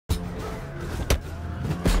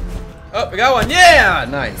Oh, we got one. Yeah,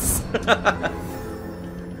 nice.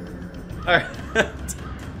 All right.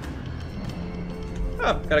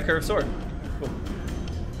 Oh, got a curved sword. Cool.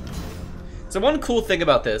 So one cool thing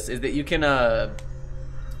about this is that you can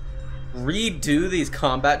redo these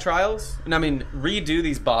combat trials. I mean, redo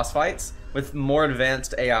these boss fights with more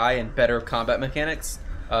advanced AI and better combat mechanics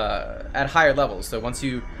at higher levels. So once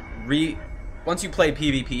you play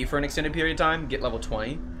PvP for an extended period of time, get level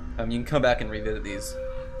 20, you can come back and revisit these,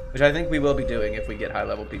 which I think we will be doing if we get high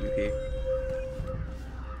level PvP.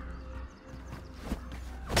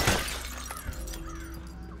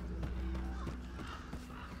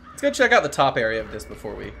 Let's go check out the top area of this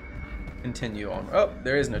before we continue on. Oh,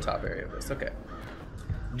 there is no top area of this. Okay.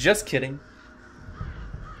 Just kidding.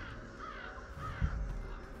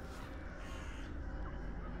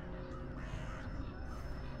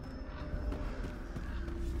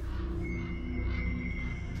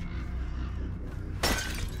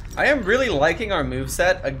 I am really liking our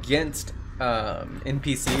moveset against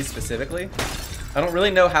NPCs specifically. I don't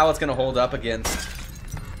really know how it's going to hold up against...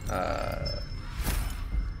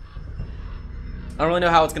 I don't really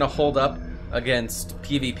know how it's going to hold up against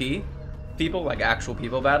PvP people, like actual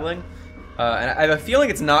people battling. And I have a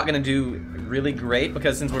feeling it's not going to do really great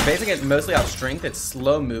because since we're basing it mostly off strength, it's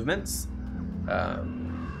slow movements.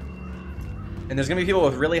 And there's going to be people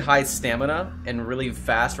with really high stamina and really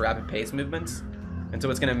fast, rapid pace movements. And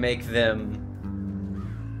so it's going to make them...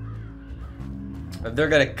 They're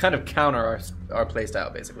going to kind of counter our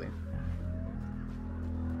playstyle, basically.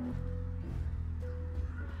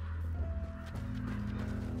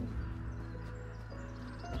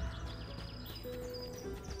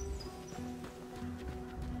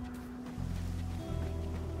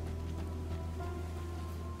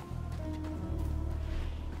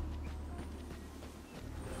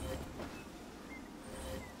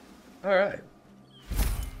 Alright.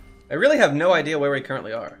 I really have no idea where we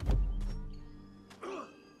currently are.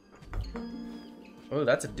 Oh,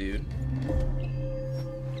 that's a dude.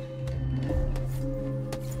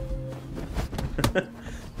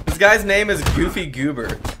 This guy's name is Goofy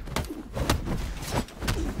Goober.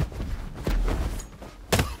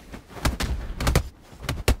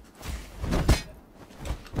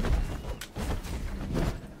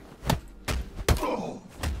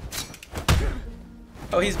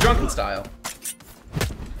 Oh, he's drunken style.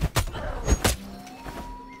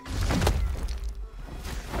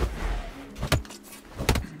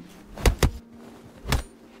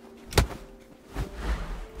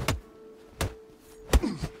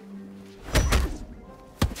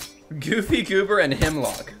 Goofy Goober and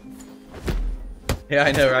Hemlock. Yeah,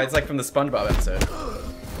 I know, right? It's like from the SpongeBob episode.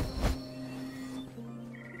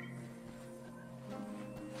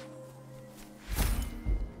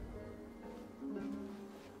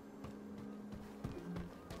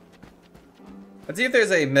 Let's see if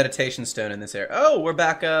there's a meditation stone in this area. Oh, we're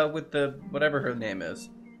back with the whatever her name is.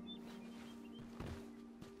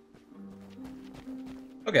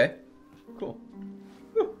 Okay, cool.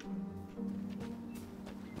 Whew.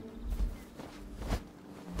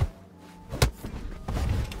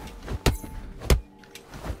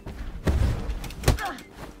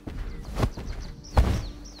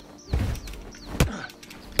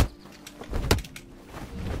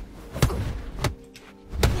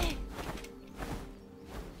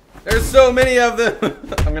 There's so many of them.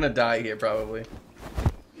 I'm gonna die here probably.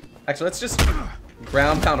 Actually, let's just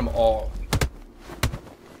ground pound them all.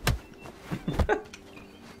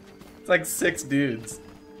 It's like 6 dudes.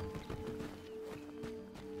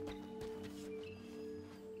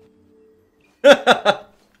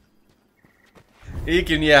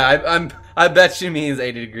 Ekin, yeah, I bet she means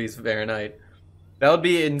 80 degrees Fahrenheit. That would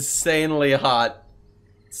be insanely hot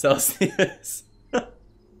Celsius.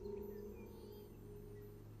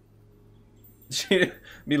 She'd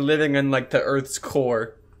be living in like the Earth's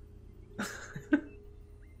core.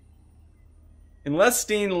 Unless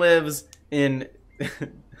Steen lives in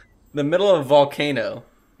the middle of a volcano.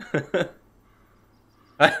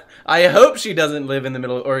 I hope she doesn't live in the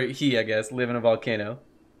middle, or he, I guess, live in a volcano.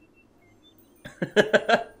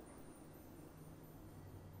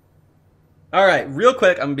 Alright, real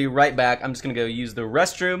quick, I'm gonna be right back. I'm just gonna go use the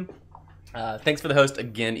restroom. Thanks for the host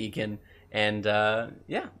again, Ekin. And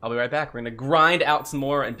yeah, I'll be right back. We're gonna grind out some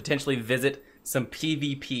more and potentially visit some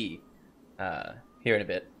PvP here in a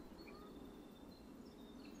bit.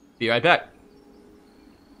 Be right back.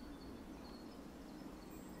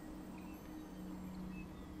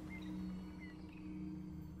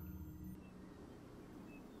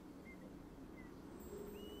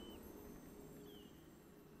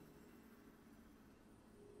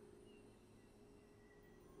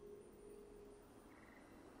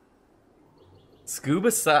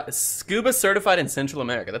 Scuba certified in Central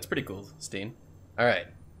America. That's pretty cool, Steen. All right.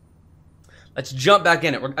 Let's jump back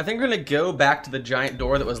in it. I think we're going to go back to the giant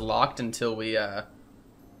door that was locked until we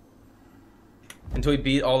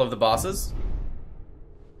beat all of the bosses.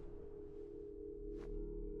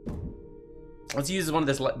 Let's use one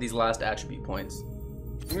of these last attribute points.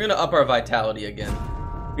 We're going to up our vitality again.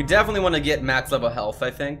 We definitely want to get max level health,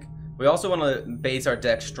 I think. We also want to base our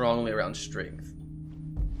deck strongly around strength.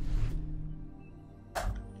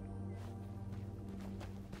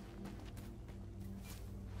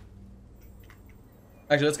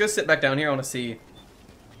 Actually, let's go sit back down here. I want to see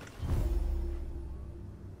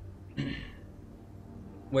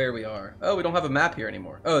where we are. Oh, we don't have a map here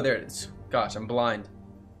anymore. Oh, there it is. Gosh, I'm blind.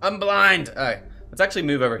 I'm blind! Alright, let's actually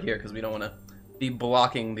move over here because we don't want to be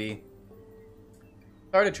blocking the...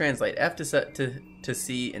 Hard to translate. F to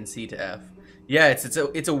C and C to F. Yeah,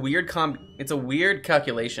 it's a weird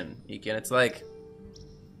calculation, Ekin. It's like...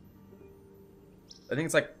 I think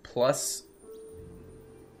it's like plus...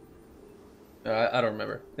 I don't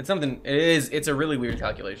remember. It's something... It's a really weird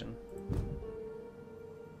calculation.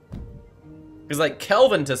 Because like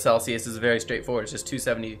Kelvin to Celsius is very straightforward. It's just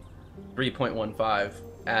 273.15.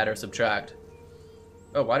 Add or subtract.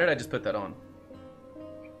 Oh, why did I just put that on?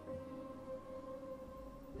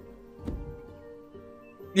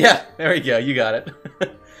 Yeah, there we go. You got it.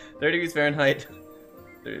 30 degrees Fahrenheit.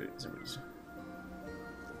 30 degrees.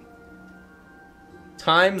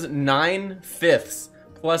 Times 9/5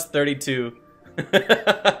 plus 32.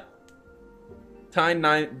 Times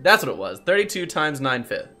 9. That's what it was. 32 times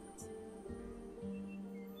 9/5.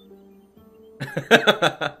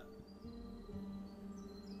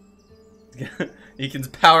 Eakin's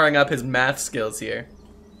powering up his math skills here.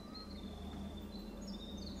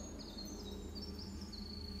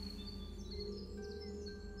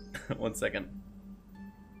 One second.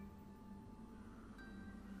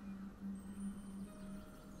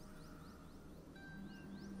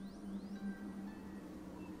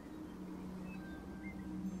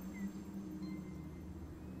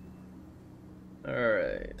 All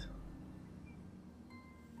right.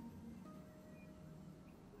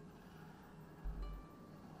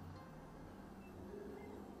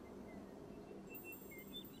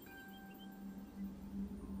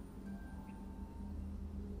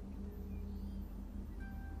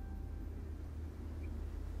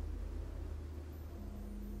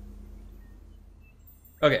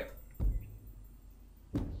 Okay.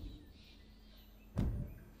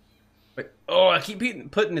 Wait. Oh, I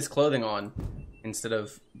keep putting his clothing on instead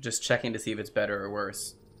of just checking to see if it's better or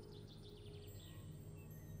worse.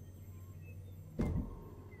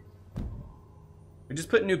 We just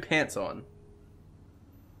put new pants on.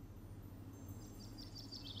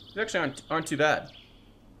 They actually aren't too bad.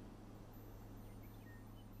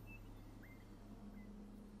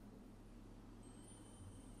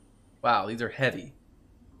 Wow, these are heavy.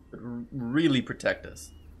 But really protect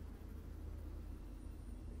us.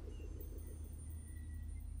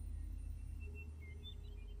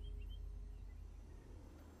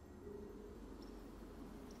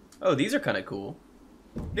 Oh, these are kind of cool.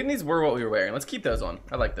 Didn't these were what we were wearing? Let's keep those on.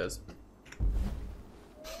 I like those.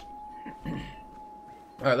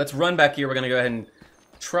 Alright, let's run back here. We're going to go ahead and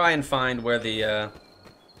try and find where the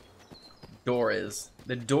door is.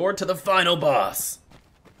 The door to the final boss.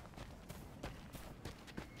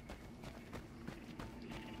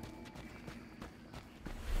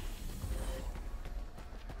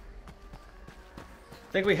 I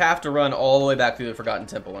think we have to run all the way back through the Forgotten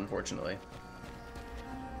Temple, unfortunately.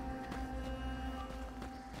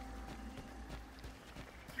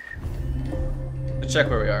 Let's check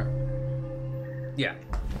where we are. Yeah.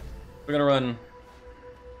 We're gonna run...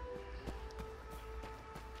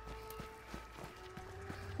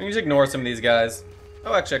 We can just ignore some of these guys.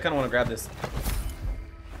 Oh, actually, I kind of want to grab this.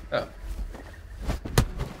 Oh.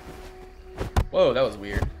 Whoa, that was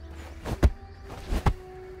weird.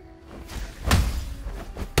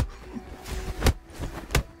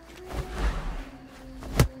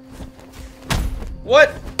 What?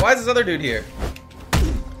 Why is this other dude here?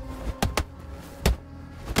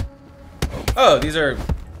 Oh, these are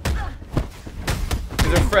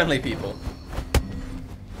friendly people.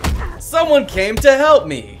 Someone came to help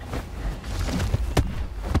me.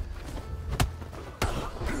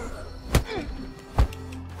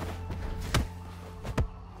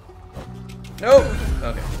 Nope.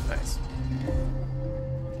 Okay, nice.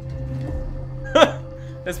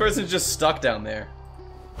 This person's just stuck down there.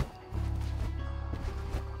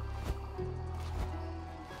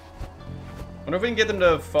 Wonder if we can get them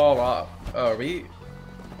to fall off. Oh, are we?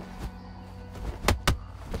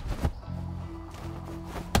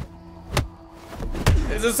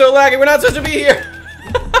 This is so laggy. We're not supposed to be here.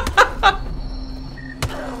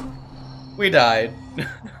 We died.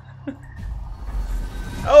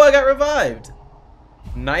 Oh, I got revived.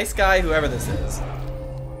 Nice guy, whoever this is.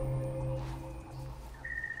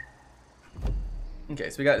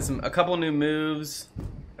 Okay, so we got a couple new moves.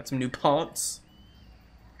 Got some new pants.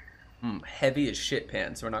 Heavy as shit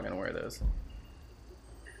pants, so we're not gonna wear those.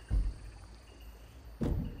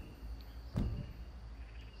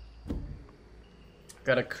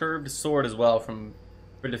 Got a curved sword as well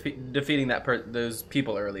for defeating those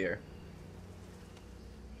people earlier.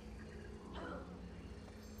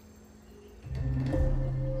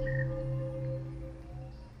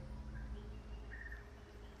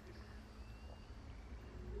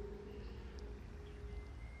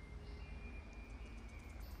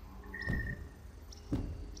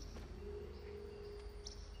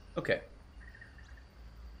 Okay.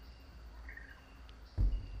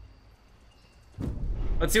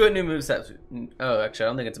 Let's see what new movesets. Oh, actually, I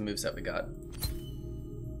don't think it's a moveset we got.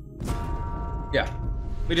 Yeah,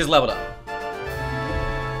 we just leveled up.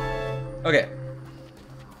 Okay.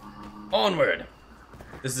 Onward.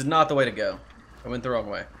 This is not the way to go. I went the wrong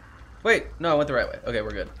way. Wait, no, I went the right way. Okay,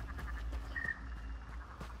 we're good.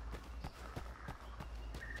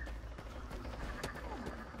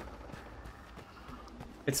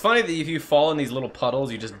 It's funny that if you fall in these little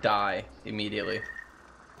puddles, you just die immediately.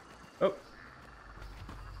 Oh.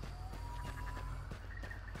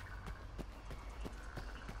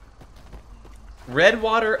 Red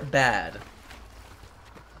water, bad.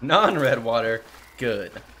 Non-red water,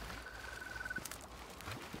 good.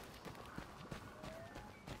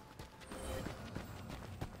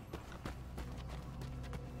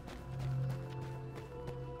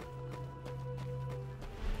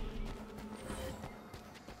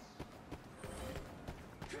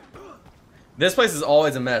 This place is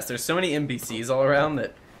always a mess. There's so many NPCs all around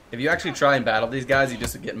that if you actually try and battle these guys, you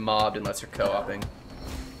just get mobbed unless you're co-oping.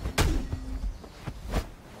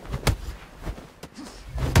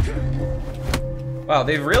 Wow,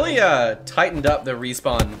 they've really tightened up the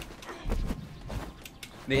respawn,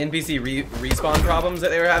 the NPC respawn problems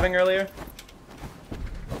that they were having earlier.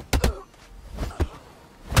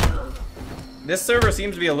 This server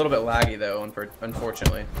seems to be a little bit laggy though,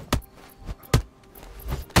 unfortunately.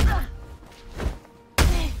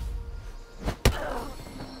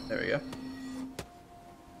 There we go.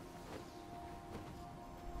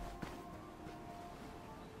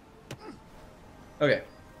 Okay.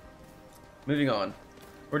 Moving on.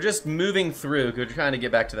 We're just moving through because we're trying to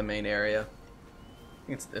get back to the main area. I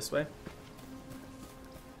think it's this way.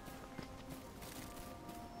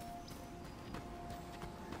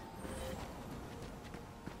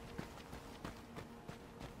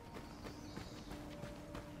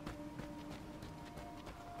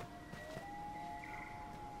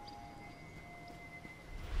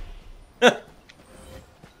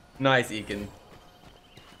 Nice, Ekin.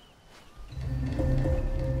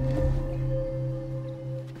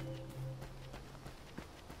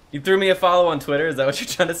 You threw me a follow on Twitter, is that what you're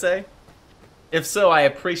trying to say? If so, I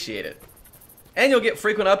appreciate it. And you'll get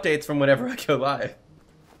frequent updates from whenever I go live.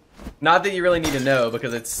 Not that you really need to know,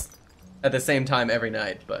 because it's at the same time every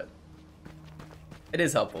night, but it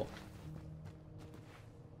is helpful.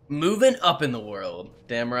 Moving up in the world.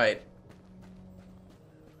 Damn right.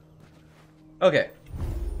 Okay.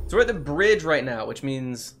 So we're at the bridge right now, which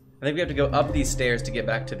means I think we have to go up these stairs to get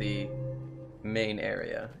back to the main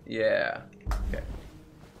area. Yeah. Okay.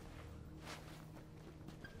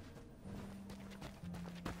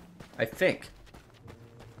 I think.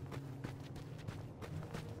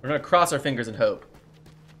 We're gonna cross our fingers and hope.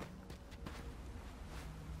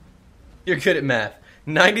 You're good at math.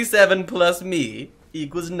 97 plus me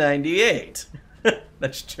equals 98.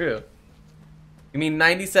 That's true. You mean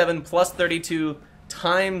 97 plus 32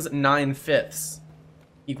 times 9/5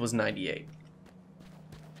 equals 98.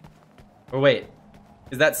 Or wait,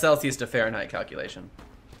 is that Celsius to Fahrenheit calculation?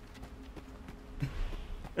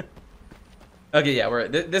 Okay, yeah,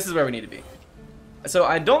 this is where we need to be. So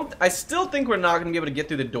I still think we're not gonna be able to get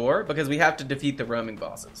through the door because we have to defeat the roaming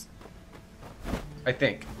bosses. I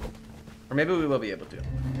think. Or maybe we will be able to.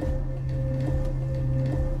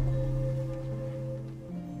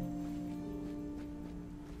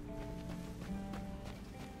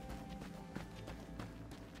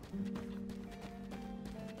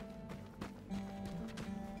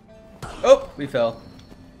 Oh, we fell.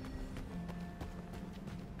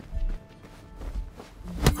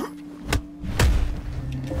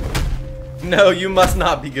 No, you must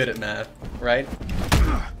not be good at math, right?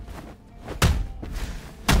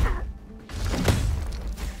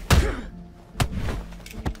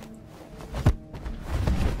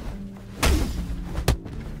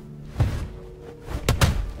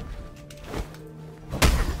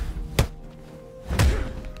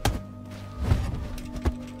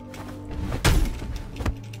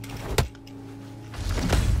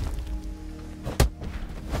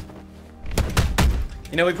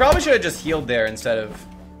 You know, we probably should have just healed there instead of...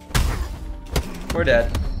 We're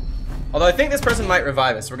dead. Although I think this person might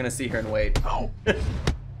revive us. We're gonna see her and wait. Oh.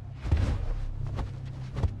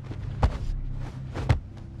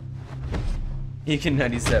 Ekin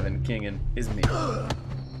 97, Kingin is me.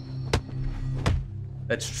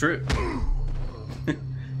 That's true.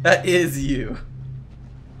 That is you.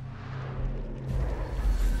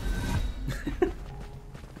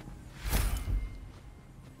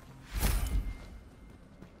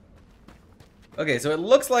 Okay, so it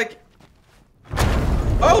looks like...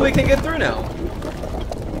 Oh, we can get through now.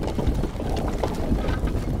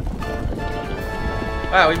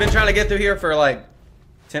 Wow, we've been trying to get through here for like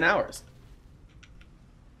 10 hours.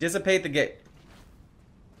 Dissipate the gate.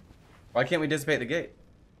 Why can't we dissipate the gate?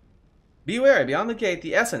 Be wary, beyond the gate,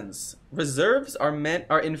 the essence. Reserves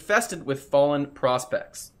are infested with fallen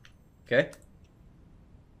prospects. Okay?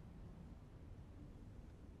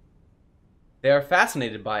 They are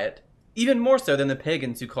fascinated by it, even more so than the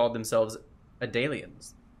pagans who called themselves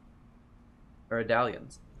Adalians. Or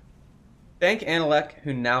Adalians. Thank Analek,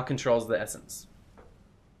 who now controls the essence.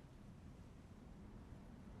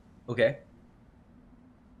 Okay.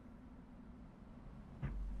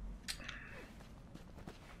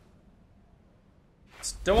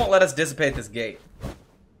 Still won't let us dissipate this gate.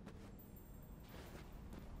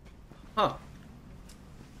 Huh.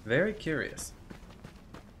 Very curious.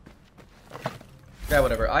 Grab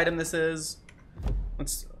whatever item this is.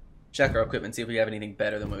 Let's check our equipment, see if we have anything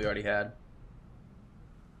better than what we already had.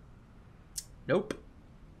 Nope.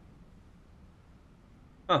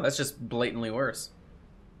 Oh, that's just blatantly worse.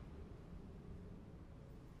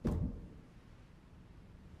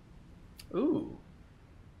 Ooh.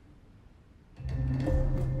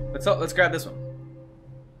 Let's grab this one.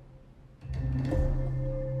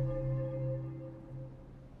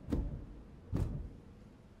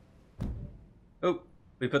 Oh,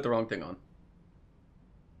 we put the wrong thing on.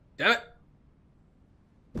 Damn it!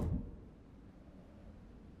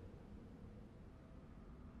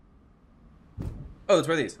 Oh, let's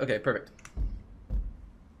wear these. Okay, perfect.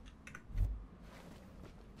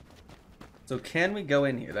 So can we go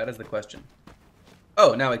in here? That is the question.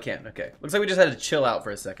 Oh, now we can. Okay. Looks like we just had to chill out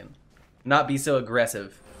for a second. Not be so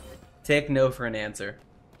aggressive. Take no for an answer.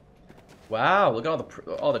 Wow, look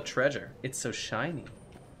at all the treasure. It's so shiny.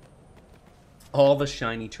 All the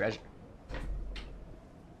shiny treasure.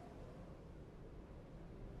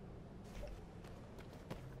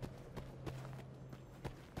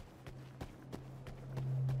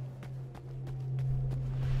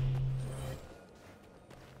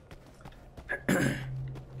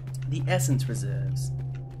 The essence reserves.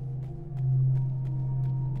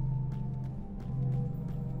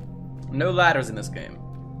 No ladders in this game.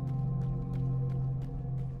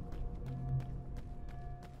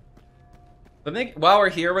 I think while we're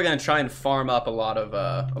here, we're gonna try and farm up a lot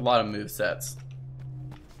of move sets.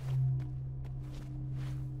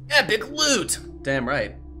 Epic loot. Damn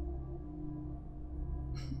right.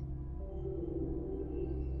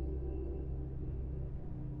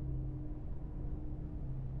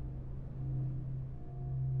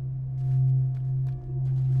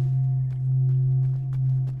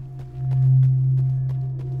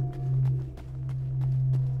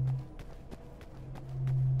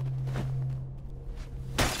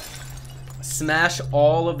 Smash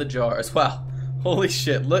all of the jars. Wow. Holy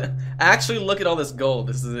shit. Look, actually look at all this gold.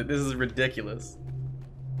 This is ridiculous.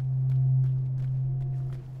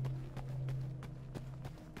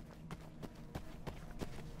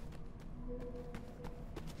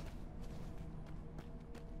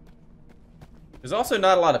 There's also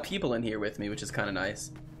not a lot of people in here with me, which is kind of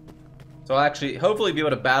nice. So I'll actually hopefully be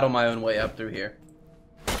able to battle my own way up through here.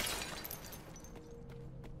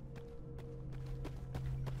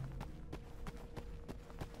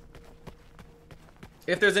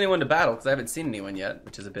 If there's anyone to battle, because I haven't seen anyone yet,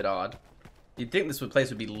 which is a bit odd. You'd think this place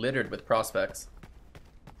would be littered with prospects.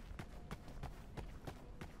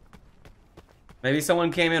 Maybe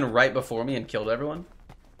someone came in right before me and killed everyone?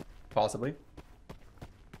 Possibly.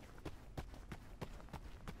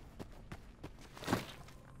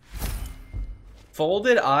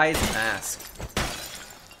 Folded eyes mask.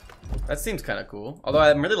 That seems kind of cool. Although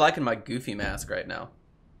I'm really liking my goofy mask right now.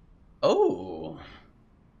 Oh.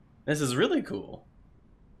 This is really cool.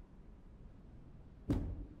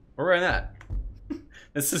 We're wearing that.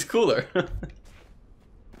 This is cooler.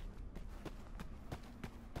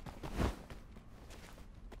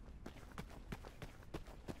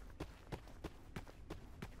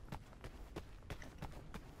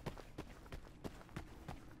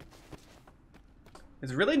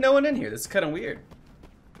 There's really no one in here. This is kind of weird.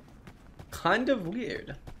 Kind of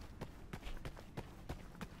weird.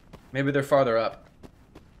 Maybe they're farther up.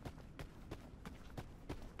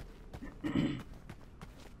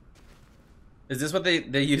 Is this what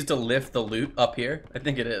they use to lift the loot up here? I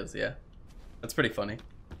think it is, yeah. That's pretty funny.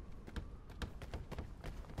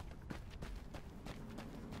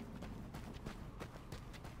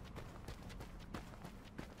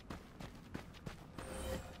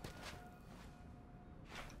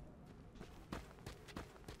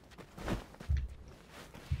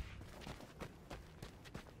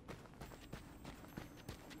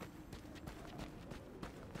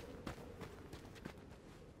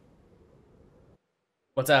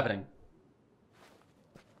 What's happening?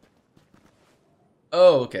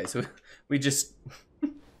 Oh, okay. So we just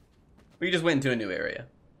went into a new area.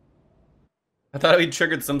 I thought we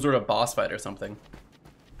triggered some sort of boss fight or something.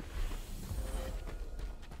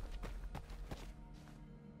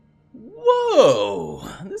 Whoa!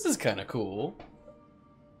 This is kind of cool.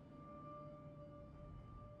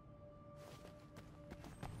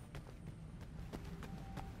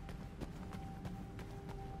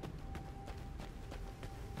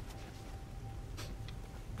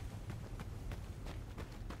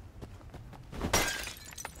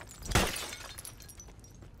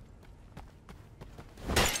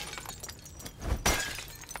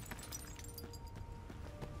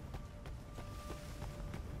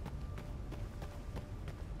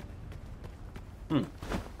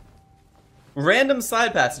 Random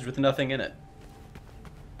side passage with nothing in it.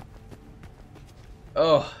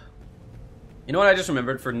 Oh. You know what I just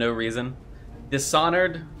remembered for no reason?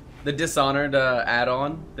 Dishonored, the Dishonored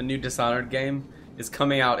add-on, the new Dishonored game, is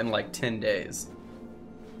coming out in like 10 days.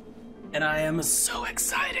 And I am so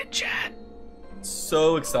excited, chat.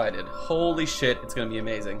 So excited. Holy shit, it's gonna be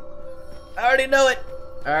amazing. I already know it.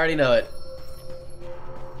 I already know it.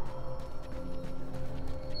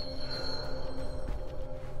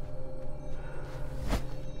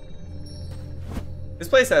 This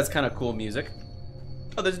place has kind of cool music.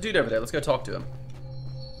 Oh, there's a dude over there. Let's go talk to him.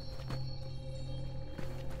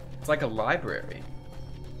 It's like a library.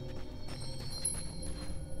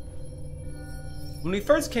 When we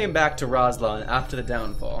first came back to Raslan after the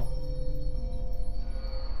downfall,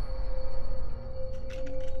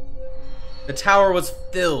 the tower was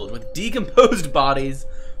filled with decomposed bodies,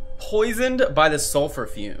 poisoned by the sulfur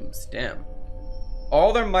fumes. Damn.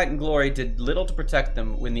 All their might and glory did little to protect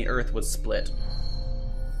them when the earth was split.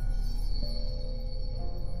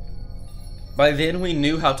 By then we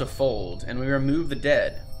knew how to fold, and we removed the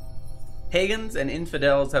dead. Pagans and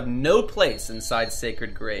infidels have no place inside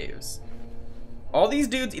sacred graves. All these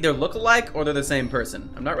dudes either look alike or they're the same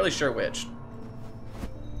person. I'm not really sure which.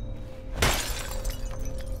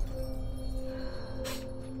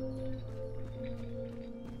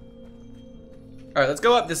 Alright, let's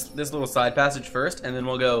go up this little side passage first, and then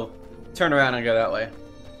we'll go turn around and go that way.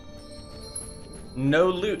 No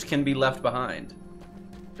loot can be left behind.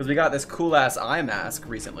 Because we got this cool-ass eye mask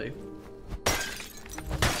recently.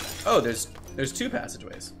 Oh, there's two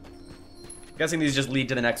passageways. Guessing these just lead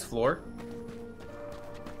to the next floor.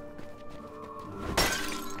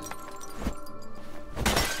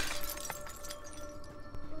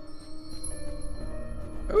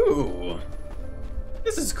 Ooh.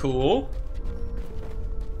 This is cool.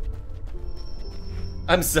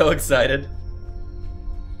 I'm so excited.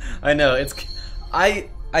 I know, it's...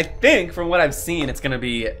 I think, from what I've seen, it's going to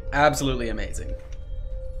be absolutely amazing.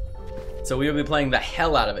 So we will be playing the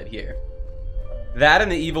hell out of it here. That and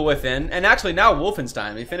The Evil Within, and actually now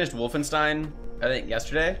Wolfenstein. We finished Wolfenstein, I think,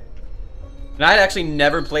 yesterday. And I had actually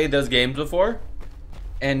never played those games before.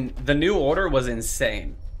 And the New Order was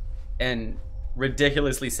insane. And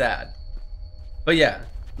ridiculously sad. But yeah,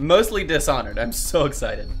 mostly Dishonored. I'm so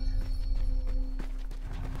excited.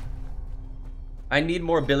 I need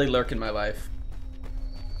more Billy Lurk in my life.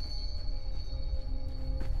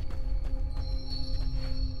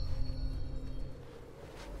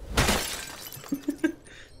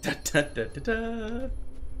 Da, da, da, da, da.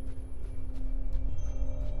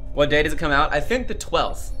 What day does it come out? I think the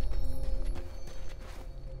 12th.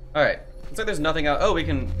 Alright. Looks like there's nothing else. Oh, we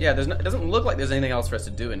can... Yeah, there's no, it doesn't look like there's anything else for us to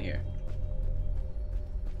do in here.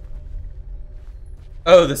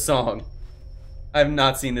 Oh, the song. I have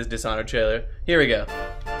not seen this Dishonored trailer. Here we go.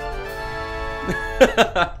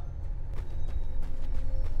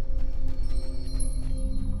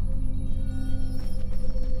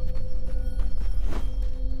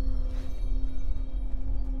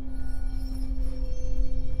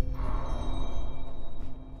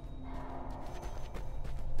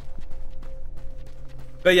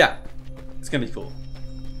 But yeah, it's gonna be cool.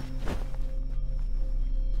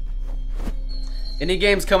 Any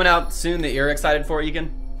games coming out soon that you're excited for,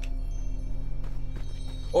 Egan?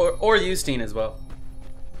 Or Justine as well.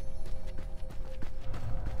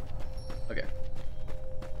 Okay.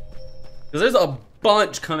 Because there's a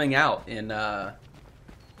bunch coming out in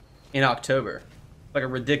October. Like a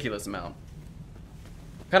ridiculous amount.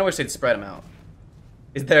 Kinda wish they'd spread them out.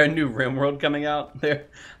 Is there a new RimWorld coming out?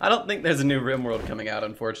 I don't think there's a new RimWorld coming out,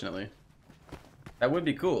 unfortunately. That would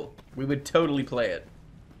be cool. We would totally play it.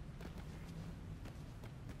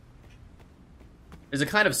 There's a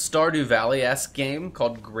kind of Stardew Valley-esque game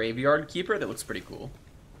called Graveyard Keeper that looks pretty cool.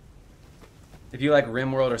 If you like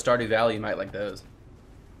RimWorld or Stardew Valley, you might like those.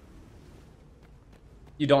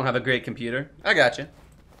 You don't have a great computer? I got you.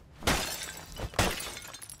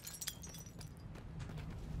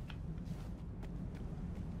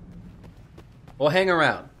 Well, hang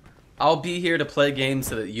around. I'll be here to play games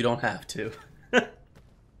so that you don't have to.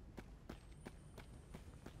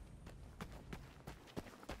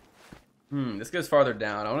 This goes farther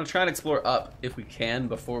down. I want to try and explore up if we can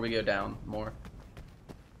before we go down more.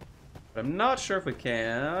 But I'm not sure if we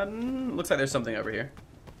can. Looks like there's something over here.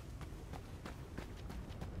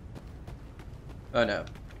 Oh no.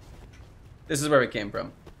 This is where we came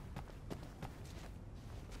from.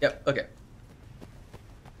 Yep, okay.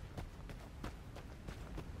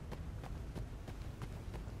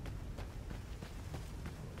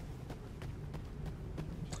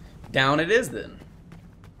 Down it is then.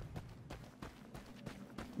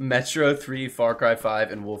 Metro 3, Far Cry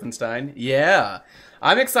 5, and Wolfenstein. Yeah.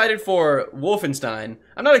 I'm excited for Wolfenstein.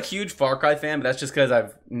 I'm not a huge Far Cry fan, but that's just because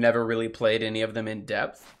I've never really played any of them in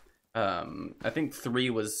depth. I think 3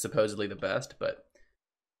 was supposedly the best, but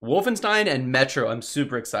Wolfenstein and Metro I'm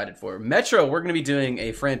super excited for. Metro, we're going to be doing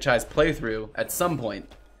a franchise playthrough at some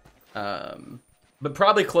point. But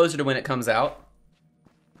probably closer to when it comes out.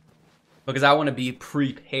 Because I want to be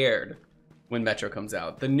prepared when Metro comes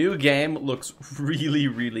out. The new game looks really,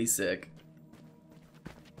 really sick.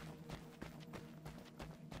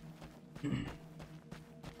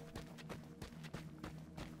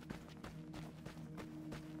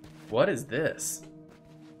 What is this?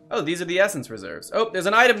 Oh, these are the essence reserves. Oh, there's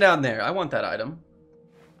an item down there. I want that item.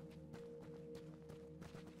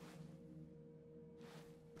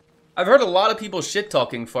 I've heard a lot of people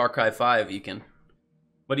shit-talking Far Cry 5, Ekin.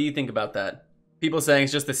 What do you think about that? People saying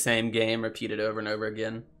it's just the same game repeated over and over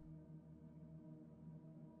again.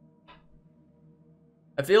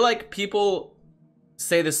 I feel like people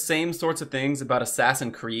say the same sorts of things about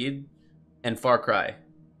Assassin's Creed and Far Cry.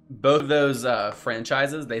 Both of those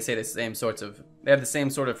franchises, they say the same sorts of... They have the same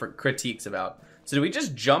sort of critiques about. So do we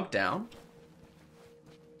just jump down?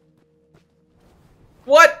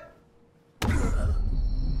 What?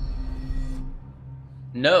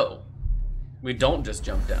 No. We don't just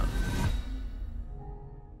jump down.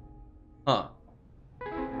 Huh.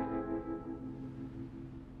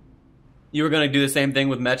 You were gonna do the same thing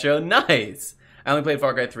with Metro? Nice! I only played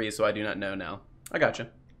Far Cry 3, so I do not know now. I gotcha.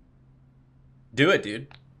 Do it, dude.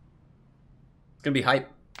 It's gonna be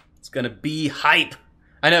hype. It's gonna be hype!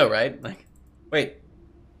 I know, right? Like, wait.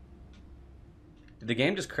 Did the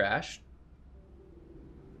game just crash?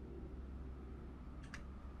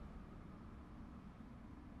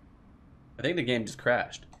 I think the game just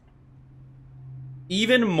crashed.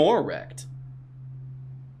 Even more wrecked.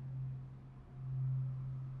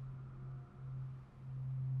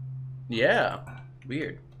 Yeah.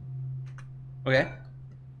 Weird. Okay.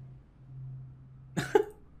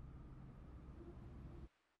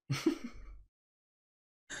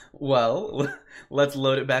 Well, let's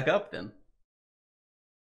load it back up then.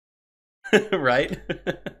 Right?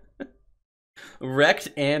 Wrecked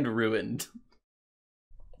and ruined.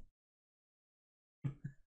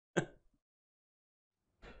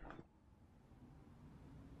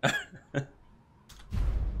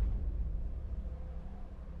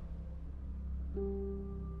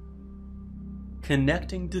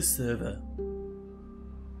 Connecting to server.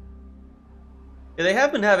 Yeah, they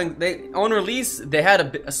have been having on release they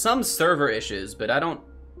had some server issues, but I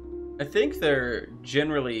think they're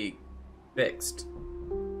generally fixed.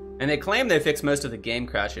 And they claim they fixed most of the game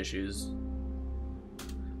crash issues.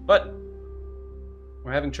 But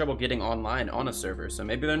we're having trouble getting online on a server, so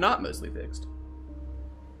maybe they're not mostly fixed.